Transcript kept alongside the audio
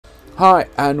Hi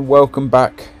and welcome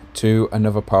back to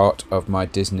another part of my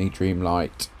Disney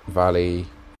Dreamlight Valley.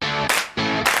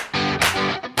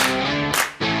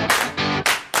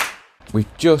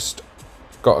 We've just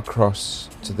got across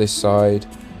to this side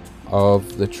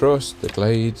of the trust, the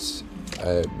glades.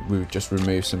 We've just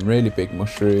removed some really big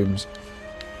mushrooms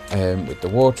with the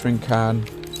watering can.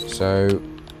 So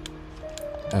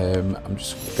I'm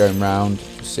just going around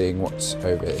seeing what's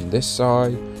over in this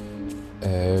side,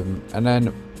 and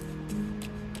then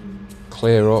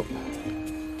clear up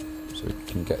so we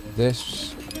can get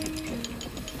this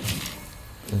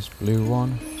blue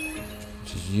one,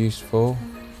 which is useful,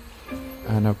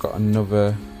 and I've got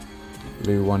another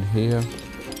blue one here.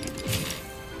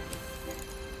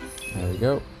 There we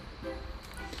go.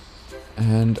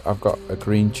 And I've got a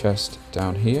green chest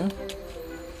down here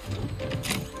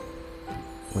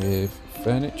with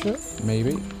furniture,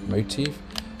 maybe motif,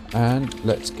 and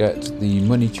let's get the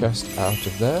money chest out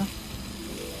of there.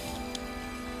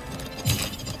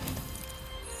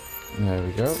 There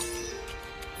we go.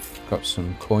 Got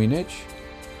some coinage,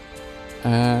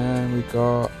 and we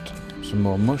got some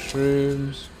more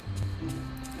mushrooms,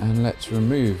 and let's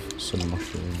remove some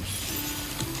mushrooms.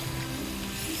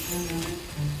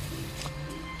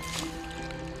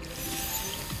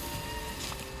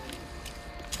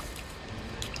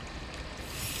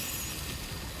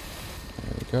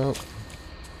 There we go.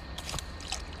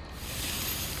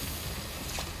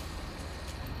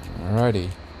 Alrighty.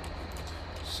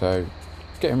 So,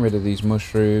 getting rid of these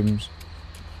mushrooms.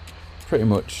 Pretty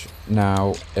much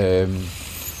now, I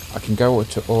can go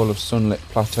to all of Sunlit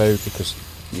Plateau because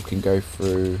you can go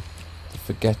through the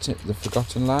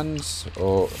Forgotten Lands,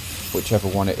 or whichever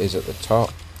one it is at the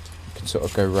top. You can sort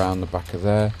of go around the back of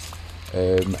there.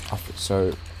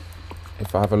 So,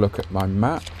 if I have a look at my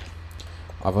map,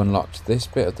 I've unlocked this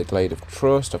bit of the Glade of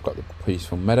Trust. I've got the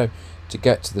Peaceful Meadow. To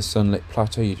get to the Sunlit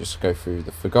Plateau, you just go through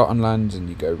the Forgotten Lands and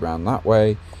you go around that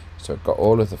way. So I've got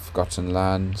all of the Forgotten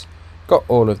Lands, got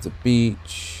all of the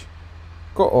beach,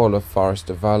 got all of Forest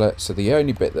of Valor. So the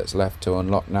only bit that's left to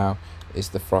unlock now is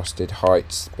the Frosted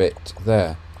Heights bit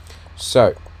there.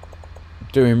 So,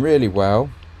 doing really well.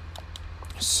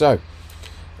 So,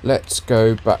 let's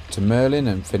go back to Merlin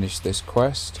and finish this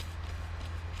quest.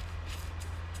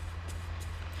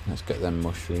 Let's get them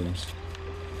mushrooms.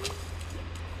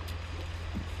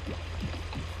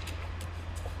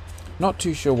 Not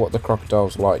too sure what the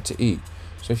crocodiles like to eat,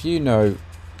 so if you know,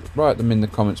 write them in the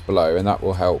comments below and that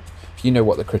will help. If you know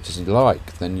what the critters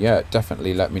like, then yeah,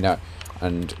 definitely let me know,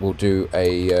 and we'll do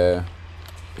a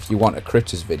if you want a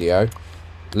critters video,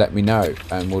 let me know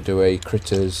and we'll do a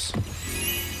critters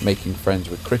making friends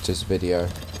with critters video,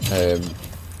 and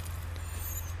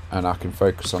I can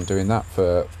focus on doing that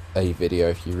for a video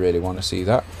if you really want to see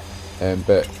that,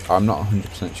 but I'm not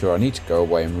 100% sure. I need to go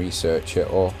away and research it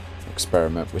or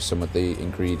experiment with some of the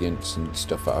ingredients and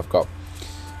stuff that I've got.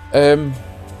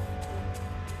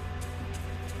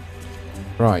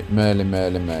 Right, Merlin.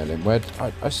 Where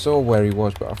I saw where he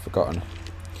was, but I've forgotten.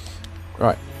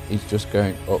 Right, he's just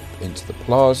going up into the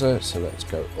plaza, so let's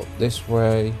go up this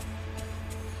way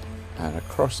and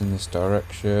across in this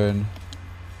direction.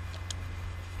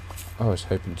 I was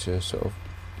hoping to sort of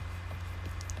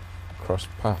cross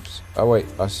paths. Oh wait,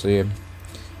 I see him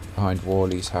behind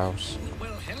Wally's house.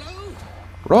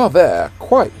 Rather,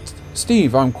 quite.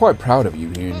 Steve, I'm quite proud of you,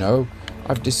 you know.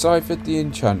 You've deciphered the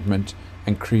enchantment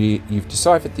and created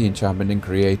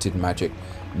magic.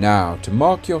 Now, to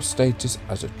mark your status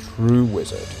as a true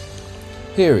wizard,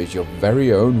 here is your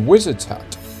very own wizard's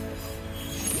hat.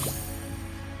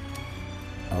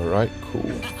 Alright,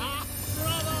 cool.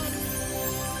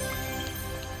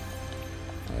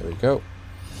 There we go.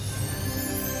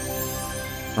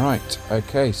 Right,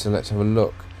 okay, so let's have a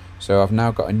look. So I've now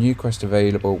got a new quest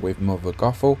available with Mother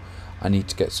Gothel. I need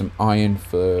to get some iron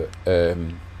for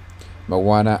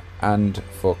Moana and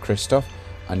for Kristoff.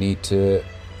 I need to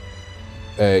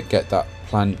get that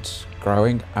plant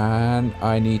growing, and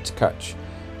I need to catch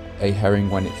a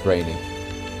herring when it's raining.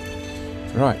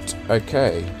 Right,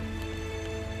 okay.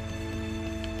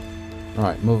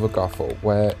 Right, Mother Gothel.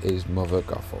 Where is Mother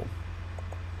Gothel?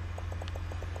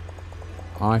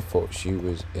 I thought she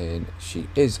is in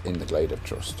the Glade of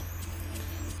Trust.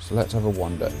 So let's have a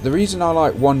wander. The reason I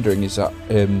like wandering is that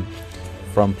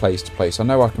from place to place, I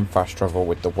know I can fast travel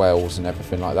with the wells and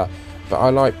everything like that, but I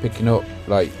like picking up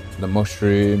like the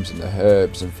mushrooms and the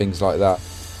herbs and things like that.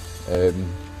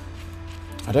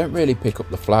 I don't really pick up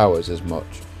the flowers as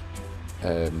much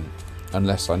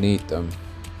unless I need them,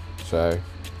 so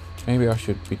maybe I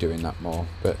should be doing that more,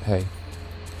 but hey.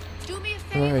 Do me a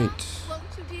favor. Right.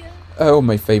 Oh,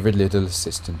 my favourite little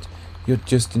assistant. You're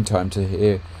just in time to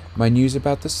hear my news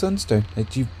about the Sunstone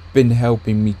that you've been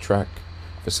helping me track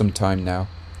for some time now.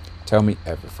 Tell me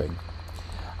everything.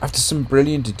 After some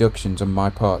brilliant deductions on my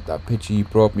part, that picture you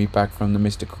brought me back from the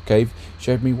mystical cave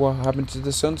showed me what happened to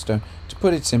the Sunstone. To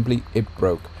put it simply, it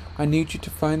broke. I need you to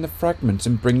find the fragments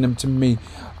and bring them to me.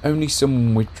 Only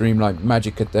someone with dreamlike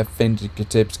magic at their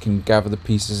fingertips can gather the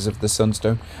pieces of the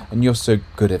Sunstone, and you're so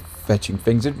good at fetching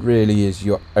things. It really is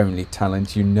your only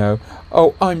talent, you know.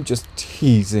 Oh, I'm just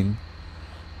teasing.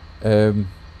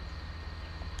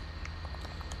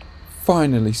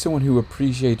 Finally, someone who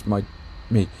appreciates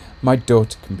me. My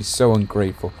daughter can be so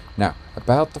ungrateful. Now,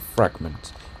 about the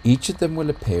fragments. Each of them will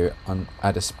appear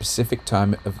at a specific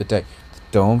time of the day. The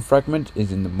dawn fragment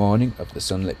is in the morning of the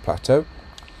sunlit plateau,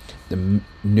 the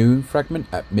noon fragment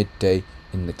at midday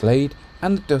in the glade,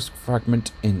 and the dusk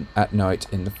fragment at night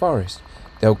in the forest.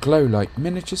 They'll glow like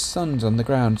miniature suns on the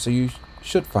ground, so you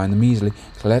should find them easily.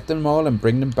 Collect them all and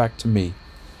bring them back to me.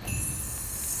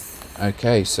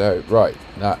 Okay, so, right,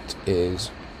 that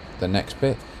is the next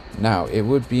bit. Now, it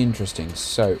would be interesting.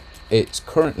 So, it's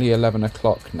currently 11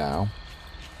 o'clock now.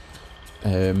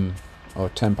 Or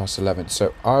 10 past 11.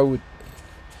 So,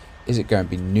 is it going to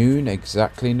be noon?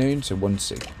 Exactly noon? So,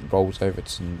 once it rolls over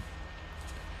to...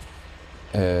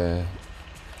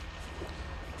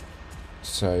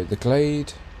 so, the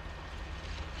glade...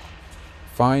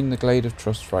 Find the Glade of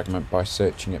Trust fragment by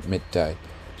searching at midday.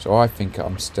 So, I think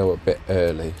I'm still a bit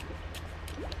early.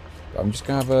 I'm just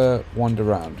going to have a wander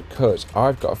around because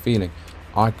I've got a feeling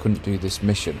I couldn't do this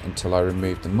mission until I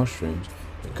remove the mushrooms,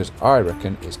 because I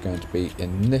reckon it's going to be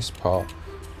in this part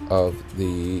of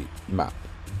the map.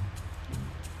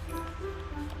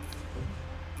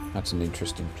 That's an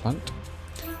interesting plant.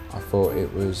 I thought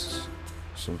it was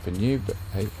something new, but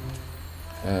hey.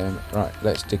 Right,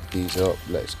 let's dig these up.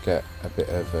 Let's get a bit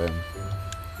of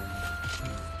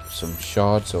some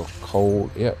shards or coal.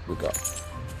 Yep, we got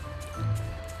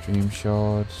dream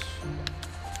shards.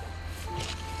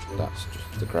 That's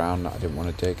just the ground that I didn't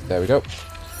want to dig. There we go.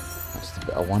 That's the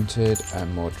bit I wanted.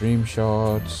 And more dream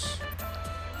shards.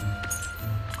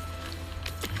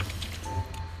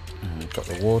 Got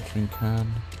the watering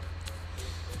can.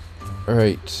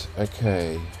 Right,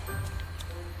 okay.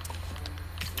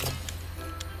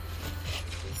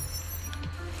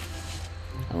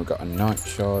 And we've got a night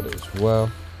shard as well.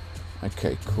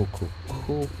 Okay, cool.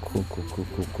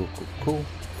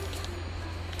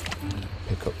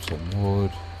 Pick up some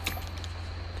wood.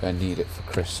 Gonna need it for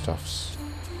Christoph's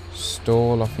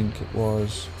stall, I think it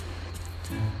was.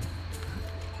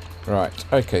 Right,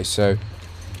 okay, so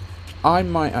I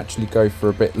might actually go for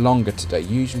a bit longer today.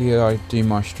 Usually I do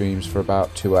my streams for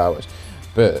about 2 hours,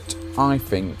 but I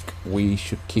think we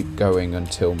should keep going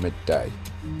until midday.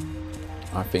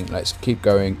 I think let's keep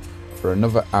going for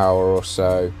another hour or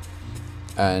so,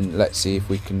 and let's see if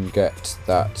we can get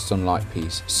that sunlight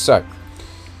piece. So,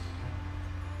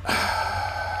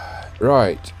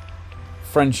 right,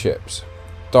 friendships.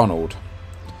 Donald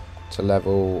to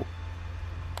level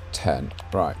 10.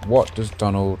 Right, what does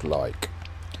Donald like?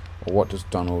 Or what does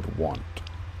Donald want?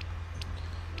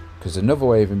 Because another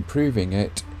way of improving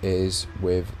it is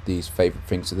with these favourite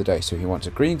things of the day. So he wants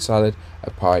a green salad,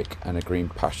 a pike, and a green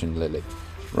passion lily.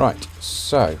 Right,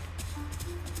 so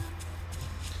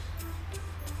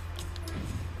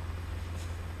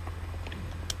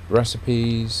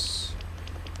recipes,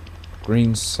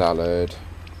 green salad.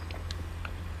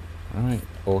 Alright,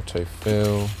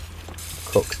 autofill,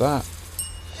 cook that.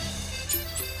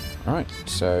 Alright,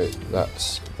 so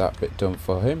that's that bit done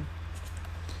for him.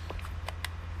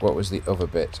 What was the other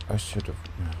bit? I should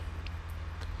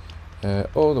have...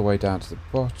 all the way down to the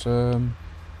bottom.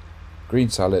 Green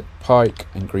salad, pike,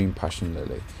 and green passion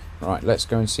lily. Right, let's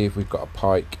go and see if we've got a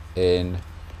pike in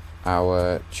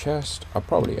our chest. I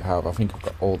probably have. I think I've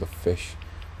got all the fish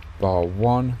bar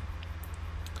one.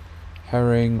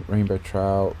 Herring, rainbow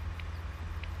trout.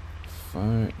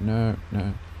 No.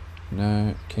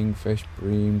 Kingfish,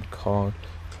 bream, cod,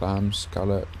 clam,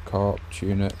 scallop, carp,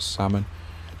 tuna, salmon.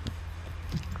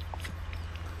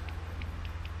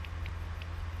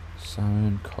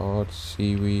 Salmon, cod,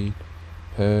 seaweed,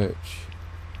 perch,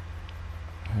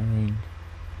 herring,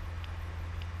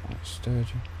 white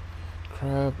sturgeon,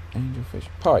 crab, angelfish,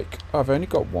 pike. Oh, I've only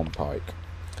got one pike.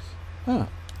 Ah.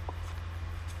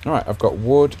 Alright, I've got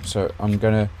wood, so I'm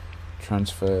going to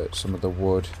transfer some of the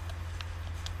wood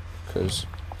because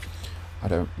I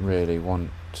don't really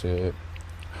want to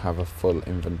have a full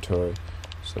inventory.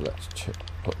 So let's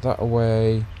put that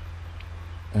away.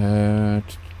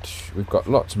 We've got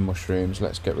lots of mushrooms.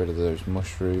 Let's get rid of those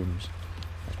mushrooms.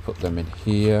 Let's put them in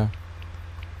here.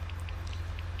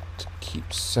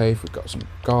 keep safe. We've got some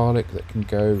garlic that can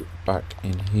go back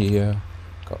in here.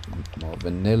 Got more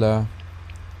vanilla.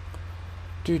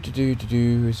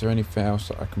 Is there anything else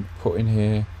that I can put in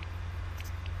here?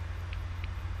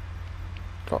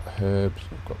 Got herbs,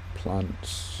 I've got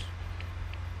plants,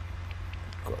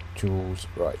 got jewels.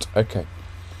 Right, okay.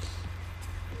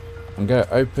 I'm going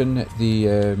to open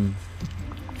the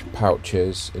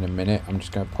pouches in a minute. I'm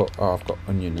just going to put... Oh, I've got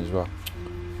onion as well.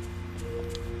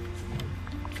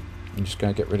 I'm just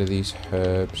going to get rid of these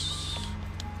herbs.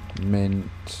 Mint,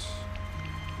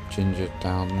 ginger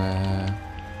down there.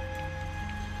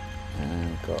 And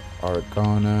we've got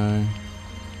oregano.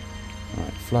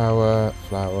 Right, flour.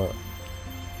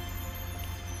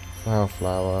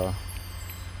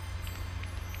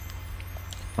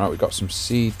 Right, we've got some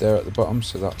seed there at the bottom,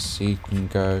 so that seed can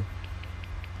go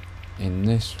in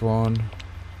this one.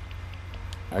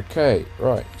 Okay,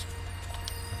 right.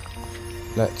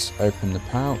 Let's open the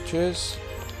pouches.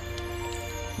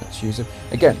 Let's use it.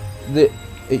 Again, it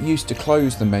used to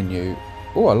close the menu.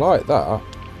 Oh, I like that.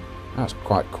 That's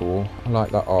quite cool. I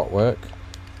like that artwork.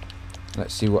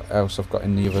 Let's see what else I've got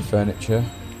in the other furniture.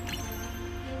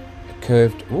 A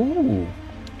curved... Ooh.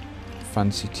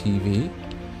 Fancy TV.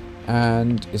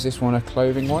 And is this one a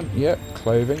clothing one? Yep,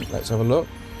 clothing. Let's have a look.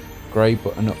 Grey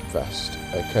button-up vest.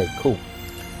 Okay, cool.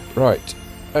 Right.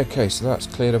 Okay, so that's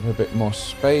cleared up a bit more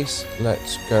space.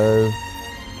 Let's go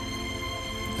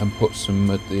and put some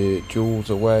of the jewels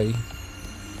away.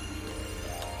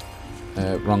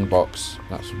 Wrong box.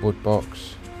 That's a wood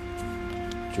box.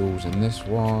 Jewels in this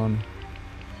one.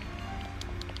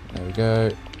 There we go.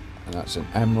 And that's an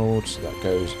emerald, so that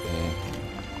goes in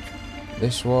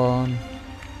this one.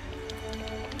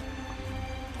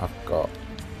 I've got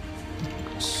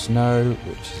snow,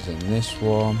 which is in this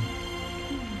one.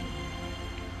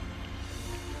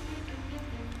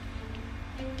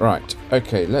 Right,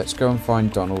 okay, let's go and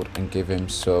find Donald and give him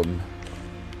some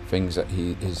things that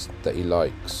he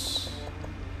likes.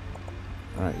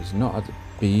 Right, he's not at the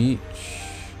beach.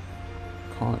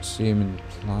 Can't see him in the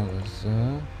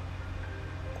plaza.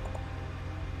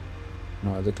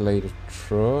 Not at the Glade of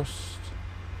Trust.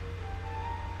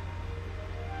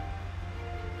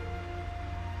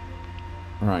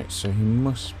 Right, so he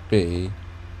must be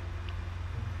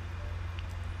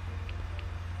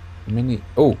Minnie.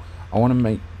 Oh, I want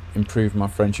to improve my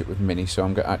friendship with Minnie, so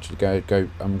I'm going to actually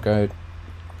I'm going to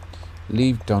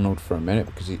leave Donald for a minute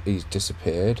because he's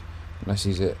disappeared, unless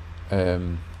he's at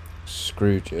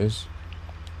Scrooge's.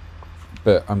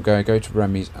 But I'm going to go to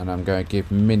Remy's and I'm going to give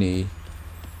Minnie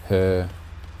her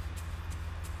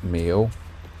meal,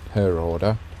 her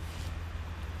order,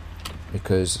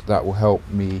 because that will help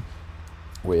me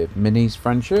with Minnie's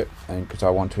friendship, and because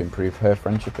I want to improve her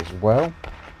friendship as well.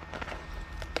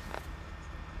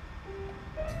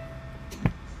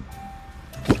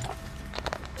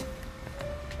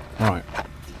 Right,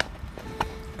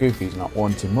 Goofy's not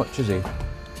wanting much, is he?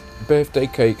 Birthday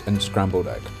cake and scrambled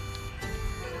egg.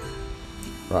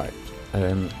 Right,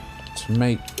 to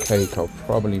make cake I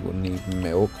probably will need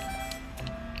milk.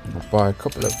 I'll buy a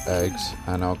couple of eggs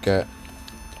and I'll get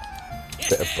a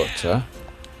bit of butter.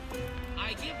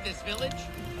 This village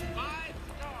 5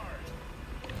 stars.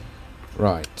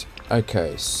 Right,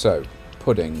 okay, so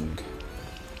pudding,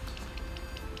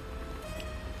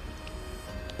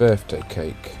 birthday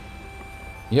cake.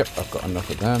 Yep, I've got enough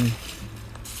of them.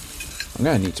 I'm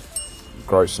going to need to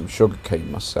grow some sugar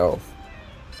cane myself.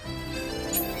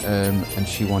 And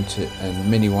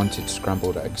Minnie wanted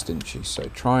scrambled eggs, didn't she? So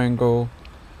triangle.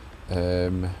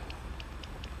 I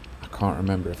can't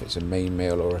remember if it's a main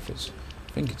meal or if it's...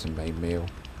 I think it's a main meal.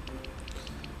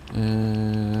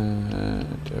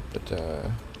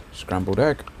 Scrambled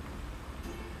egg.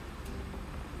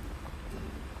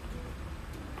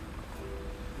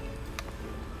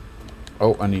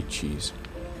 Oh, I need cheese.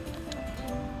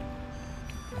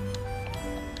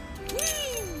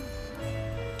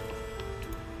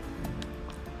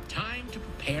 Time to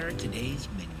prepare today's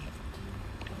menu.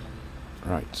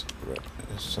 Right,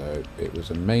 so it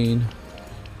was a main.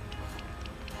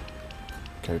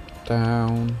 Go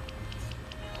down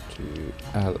to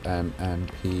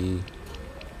LMMP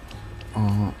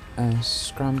RS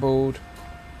scrambled,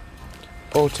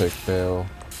 autofill,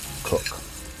 cook.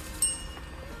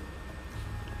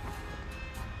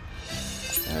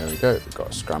 There we go, we've got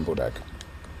a scrambled egg.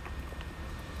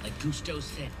 Like Gusto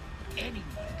said, anyone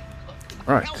can cook.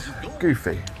 Right,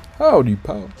 Goofy. Howdy,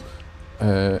 pal.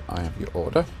 I have your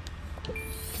order.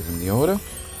 Give him the order.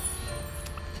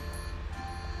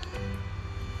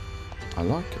 I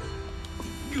like it.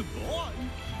 Good boy.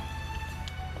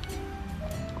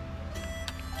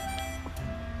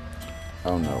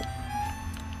 Oh no.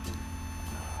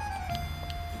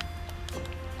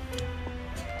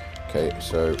 Okay,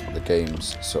 so the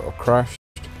game's sort of crashed,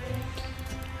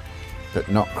 but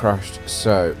not crashed,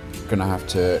 so gonna have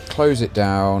to close it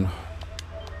down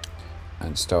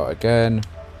and start again.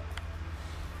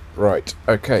 Right,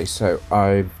 okay, so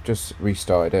I've just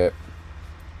restarted it,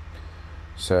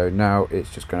 so now it's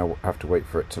just gonna have to wait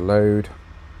for it to load.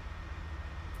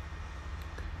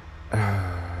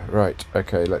 Right,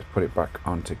 okay, let's put it back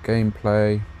onto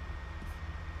gameplay.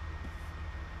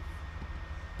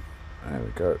 There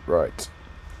we go. Right,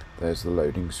 there's the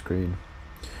loading screen.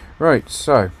 Right,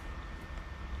 so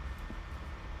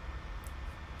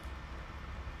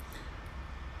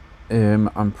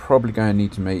I'm probably going to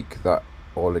need to make that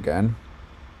all again.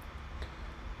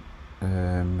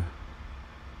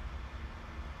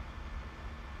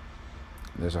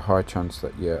 There's a high chance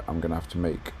that, yeah, I'm going to have to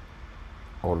make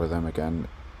all of them again,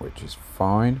 which is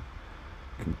fine.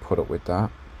 I can put up with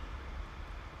that.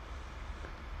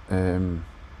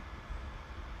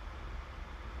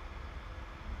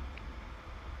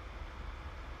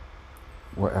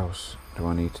 What else do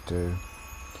I need to do?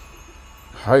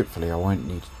 Hopefully I won't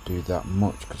need to do that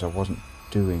much, because I wasn't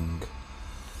doing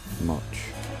much.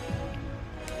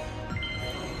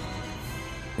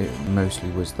 It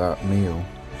mostly was that meal.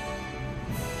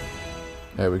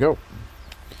 There we go.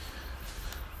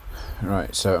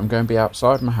 Right, so I'm going to be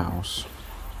outside my house,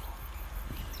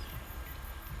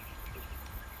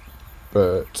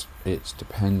 but it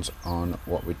depends on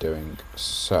what we're doing.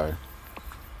 So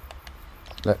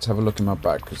let's have a look in my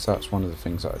bag, because that's one of the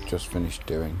things that I've just finished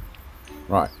doing.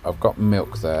 Right, I've got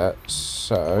milk there,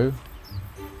 so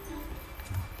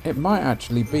it might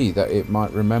actually be that it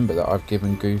might remember that I've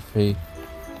given Goofy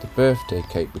the birthday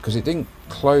cake, because it didn't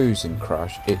close and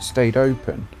crash, it stayed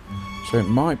open. So it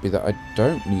might be that I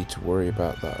don't need to worry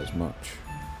about that as much.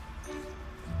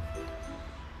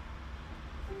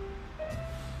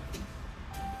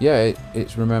 Yeah,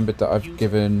 it's remembered that I've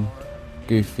given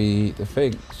Goofy the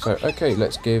thing. So, okay,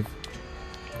 let's give...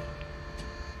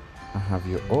 I have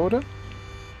your order.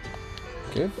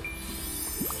 Give.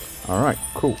 Alright,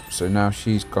 cool. So now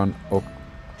she's gone up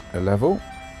a level.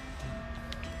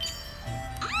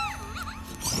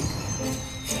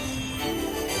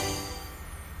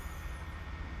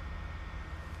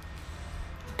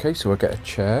 Okay, so I get a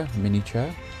chair, mini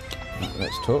chair. Right,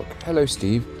 let's talk. Hello,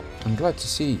 Steve. I'm glad to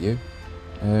see you.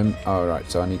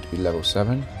 Alright, so I need to be level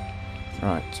 7.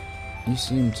 Right. You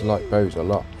seem to like bows a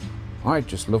lot. I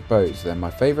just love bows. They're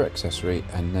my favourite accessory,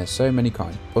 and there's so many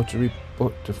kinds. Buttery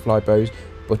butterfly bows,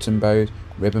 button bows,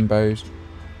 ribbon bows.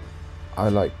 I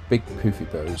like big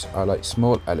poofy bows. I like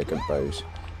small elegant bows.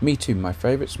 Me too. My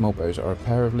favourite small bows are a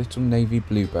pair of little navy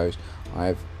blue bows.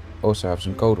 I also have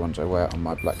some gold ones I wear on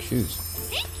my black shoes.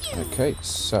 Okay,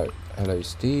 so hello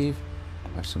Steve.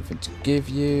 I have something to give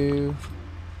you.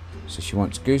 So she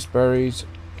wants gooseberries,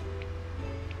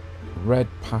 red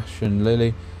passion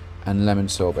lily, and lemon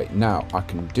sorbet. Now I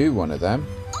can do one of them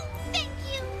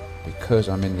because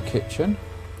I'm in the kitchen.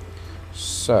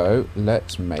 So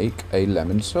let's make a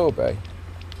lemon sorbet.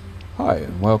 Hi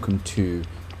and welcome to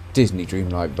Disney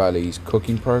Dreamlight Valley's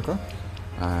cooking program,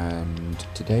 and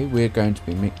today we're going to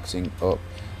be mixing up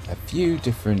a few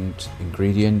different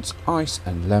ingredients, ice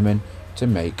and lemon, to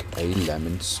make a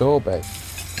lemon sorbet.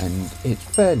 And it's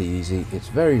fairly easy, it's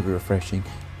very refreshing,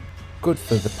 good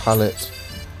for the palate,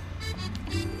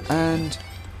 and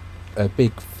a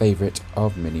big favourite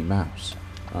of Minnie Mouse.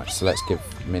 Right, so let's give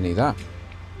Minnie that.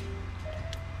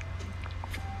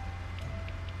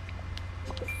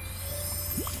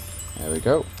 There we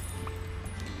go.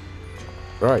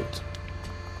 Right.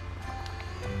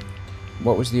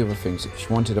 What was the other things? She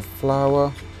wanted a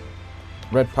flower,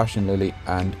 red passion lily,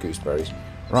 and gooseberries.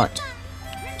 Right.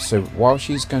 So while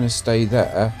she's going to stay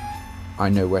there, I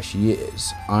know where she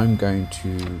is. I'm going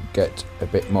to get a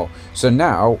bit more. So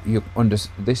now you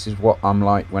this is what I'm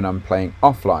like when I'm playing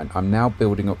offline. I'm now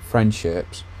building up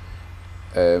friendships.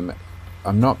 I'm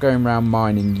not going around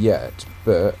mining yet,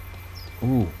 but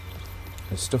ooh,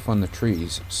 there's stuff on the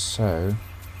trees. So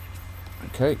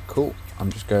okay, cool.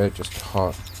 I'm just going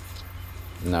to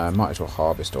no, I might as well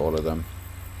harvest all of them.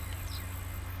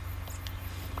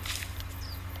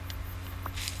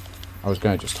 I was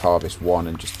going to just harvest one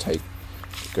and just take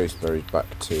the gooseberries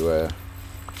back to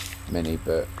Minnie,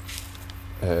 but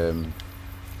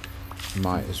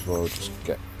might as well just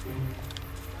get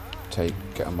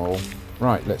them all.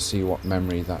 Right, let's see what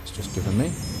memory that's just given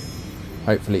me.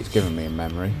 Hopefully it's given me a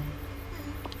memory.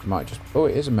 Might just... oh,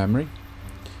 it is a memory.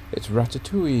 It's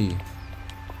Ratatouille.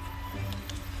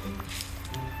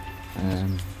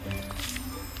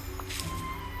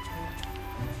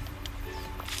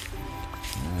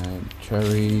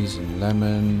 Cherries and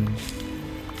lemon.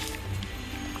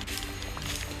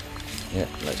 Yeah,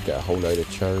 let's get a whole load of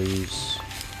cherries.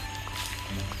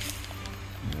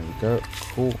 There we go.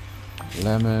 Cool.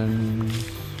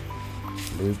 Lemons.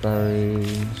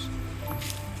 Blueberries.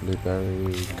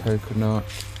 Blueberry. Coconut.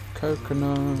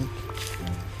 Coconut.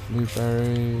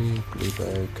 Blueberry.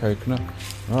 Blueberry. Coconut.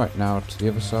 Right, now to the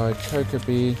other side. Cocoa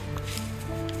bean.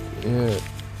 Yeah.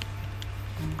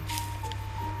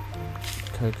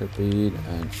 Cocoa bean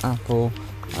and apple.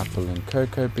 Apple and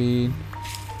cocoa bean.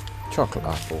 Chocolate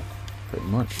apple. Pretty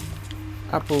much.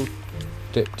 Apple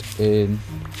dipped in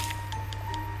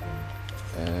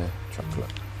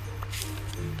chocolate.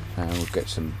 And we'll get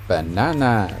some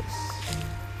bananas.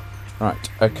 Right,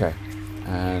 okay.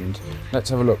 And let's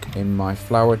have a look in my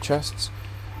flower chests.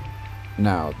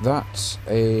 Now, that's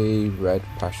a red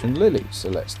passion lily. So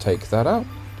let's take that out.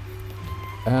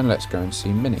 And let's go and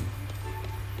see Minnie.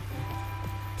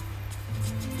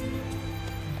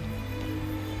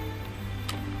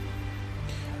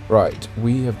 Right,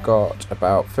 we have got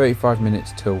about 35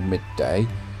 minutes till midday,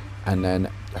 and then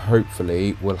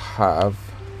hopefully we'll have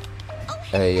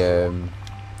a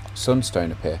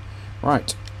sunstone appear.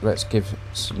 Right, let's give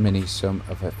Minnie some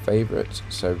of her favourites.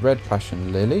 So red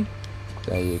passion lily,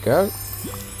 there you go.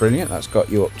 Brilliant, that's got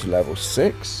you up to level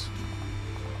 6.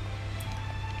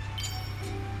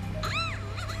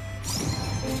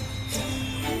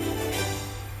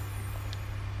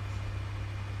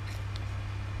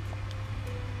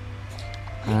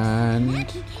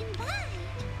 And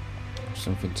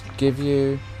something to give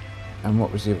you. And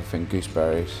what was the other thing?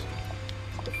 Gooseberries.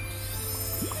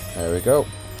 There we go.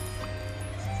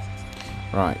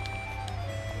 Right.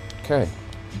 Okay.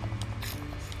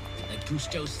 Like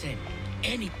Gusto said,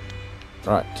 any.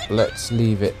 Right, let's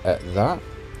leave it at that.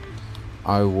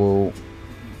 I will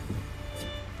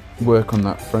work on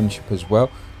that friendship as well.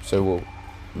 So we'll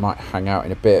might hang out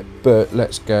in a bit. But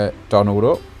let's get Donald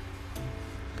up.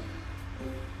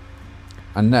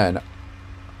 And then,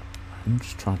 I'm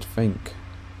just trying to think.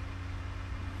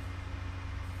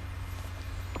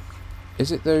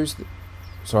 Is it those...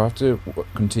 So I have to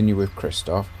continue with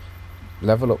Kristoff.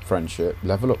 Level up friendship.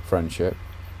 Level up friendship.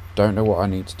 Don't know what I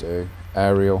need to do.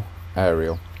 Ariel.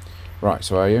 Ariel. Right,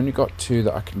 so I only got 2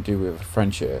 that I can do with a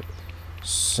friendship.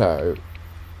 So,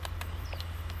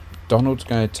 Donald's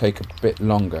going to take a bit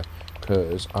longer.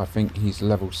 Because I think he's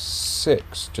level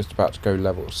 6. Just about to go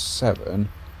level 7.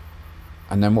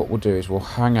 And then what we'll do is we'll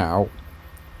hang out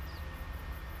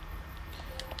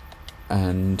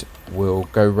and we'll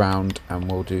go round and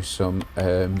we'll do some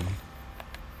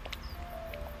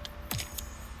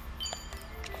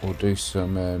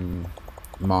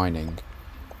mining.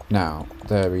 Now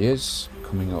there he is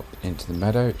coming up into the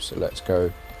meadow, so let's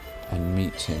go and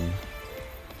meet him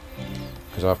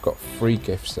because I've got 3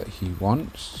 gifts that he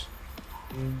wants.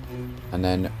 And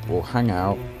then we'll hang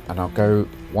out and I'll go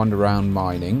wander around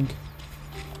mining.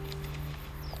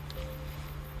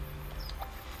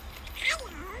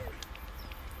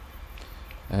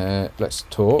 Let's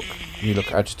talk. You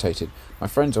look agitated. My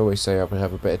friends always say I would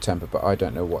have a bit of temper, but I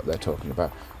don't know what they're talking about.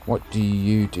 What do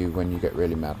you do when you get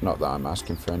really mad? Not that I'm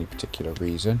asking for any particular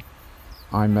reason.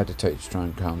 I meditate to try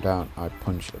and calm down. I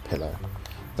punch a pillow.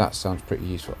 That sounds pretty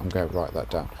useful. I'm going to write that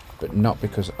down. But not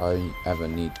because I ever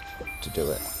need to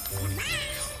do it.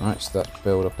 Right, so that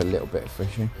build up a little bit of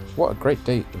fishing. What a great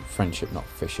day of friendship, not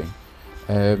fishing.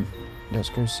 Let's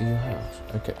go see your house.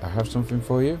 Okay, I have something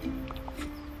for you.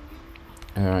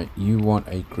 Alright, you want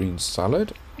a green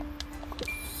salad.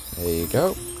 There you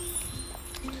go.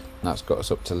 That's got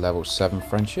us up to level 7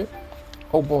 friendship.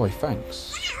 Oh boy,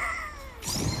 thanks.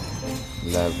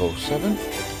 Level 7.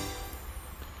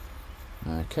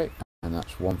 Okay, and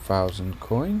that's 1,000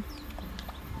 coin.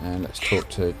 And let's talk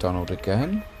to Donald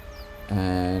again.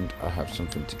 And I have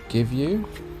something to give you.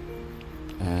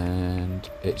 And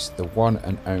it's the one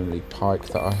and only pike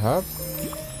that I have.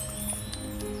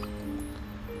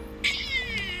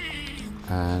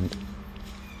 And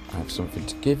I have something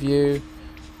to give you,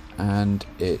 and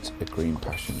it's a green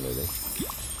passion lily.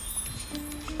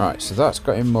 Right, so that's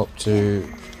got him up to...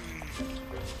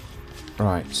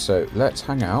 Right, so let's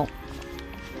hang out.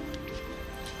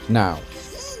 Now,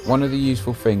 one of the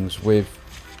useful things with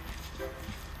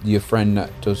your friend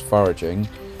that does foraging,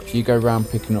 if you go around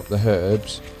picking up the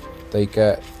herbs, they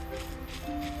get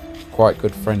quite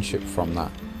good friendship from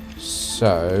that.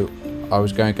 So I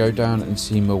was going to go down and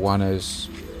see Moana's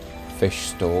fish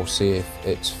store, see if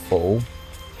it's full,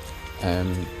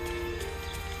 to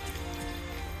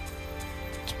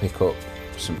pick up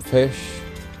some fish,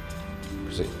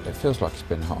 because it feels like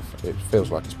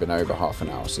it's been over half an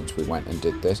hour since we went and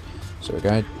did this. So we're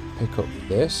going to pick up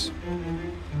this.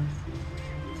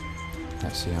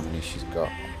 Let's see how many she's got.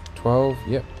 12.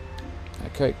 Yep.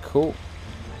 Okay, cool.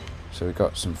 So we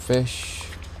got some fish,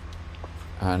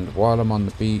 and while I'm on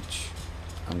the beach,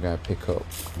 I'm going to pick up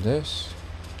this.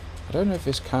 I don't know if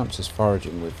this counts as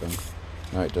foraging with them.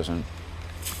 No, it doesn't.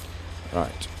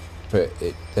 Right, but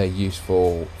they're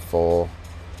useful for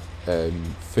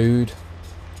food.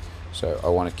 So I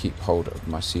want to keep hold of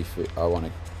my seafood. I want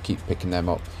to keep picking them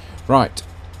up. Right,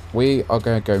 we are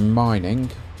going to go mining.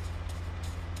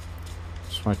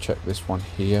 Just want to check this one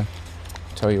here.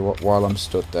 Tell you what, while I'm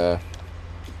stood there,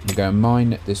 I'm going to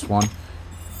mine this one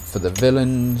for the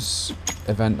villains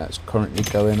event that's currently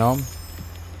going on.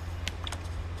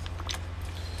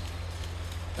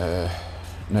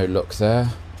 No luck there.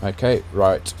 Okay,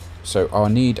 right. So I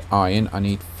need iron. I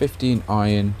need 15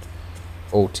 iron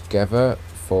altogether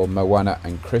for Moana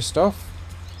and Kristoff.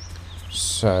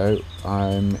 So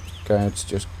I'm going to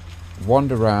just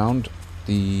wander around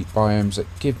the biomes that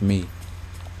give me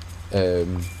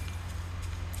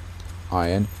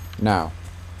iron. Now,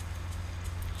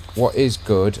 what is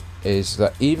good is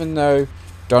that even though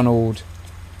Donald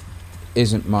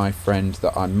isn't my friend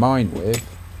that I mine with,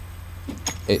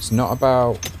 it's not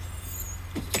about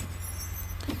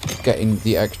getting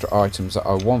the extra items that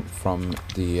I want from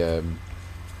the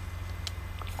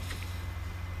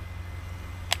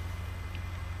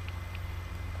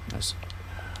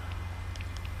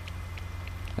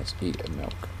let's eat a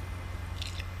milk.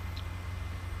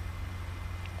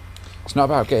 It's not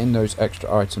about getting those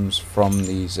extra items from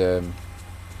these have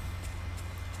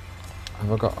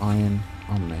I got iron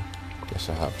on me? Yes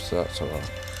I have, so that's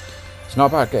alright. It's not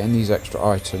about getting these extra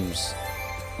items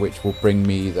which will bring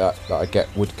me that I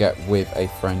would get with a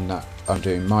friend that I'm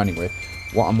doing mining with.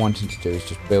 What I'm wanting to do is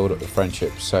just build up the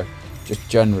friendship. So just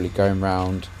generally going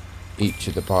around each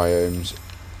of the biomes,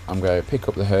 I'm going to pick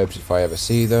up the herbs if I ever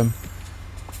see them,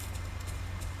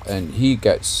 and he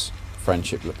gets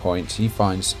friendship points. He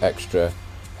finds extra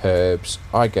herbs,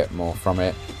 I get more from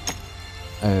it,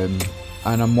 and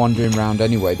I'm wandering around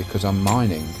anyway because I'm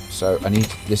mining. So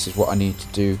this is what I need to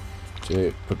do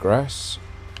to progress.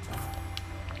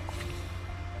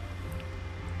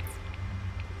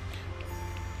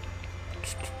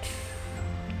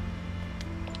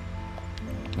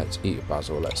 Let's eat a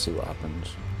basil, let's see what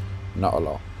happens. Not a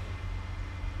lot.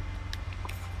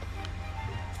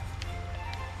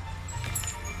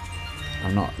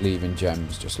 I'm not leaving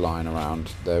gems just lying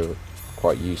around, they're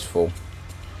quite useful.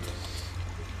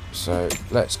 So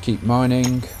let's keep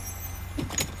mining.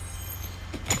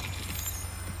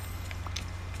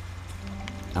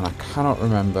 And I cannot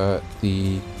remember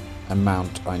the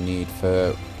amount I need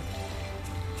for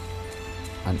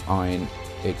an iron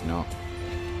ignite.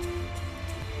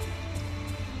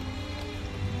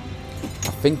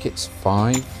 I think it's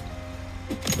 5.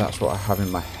 That's what I have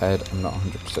in my head. I'm not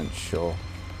 100% sure.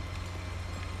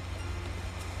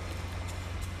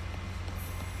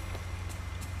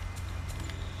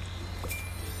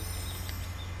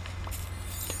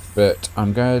 But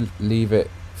I'm going to leave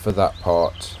it for that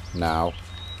part now.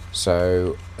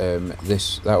 So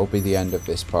that will be the end of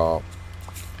this part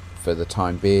for the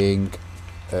time being.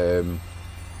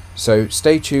 So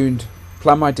stay tuned.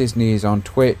 Planmydisney is on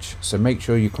Twitch, so make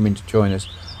sure you come in to join us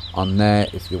on there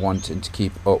if you're wanting to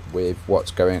keep up with what's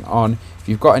going on. If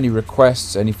you've got any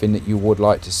requests, anything that you would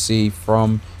like to see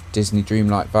from Disney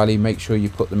Dreamlight Valley, make sure you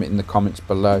put them in the comments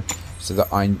below so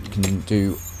that I can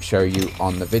show you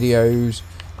on the videos.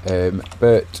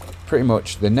 But pretty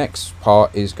much the next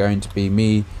part is going to be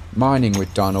me mining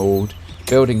with Donald,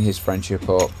 building his friendship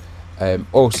up,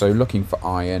 also looking for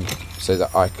iron so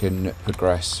that I can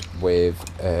progress with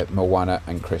Moana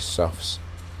and Kristoff's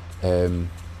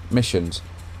missions.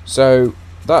 So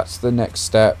that's the next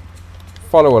step.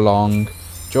 Follow along,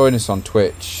 join us on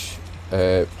Twitch,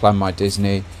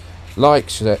 Planmydisney, like,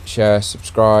 share,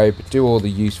 subscribe, do all the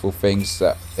useful things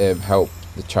that help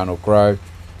the channel grow.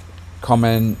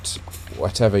 Comment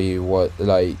whatever you want,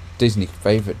 like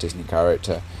favourite Disney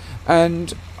character,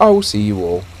 and I will see you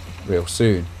all real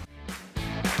soon.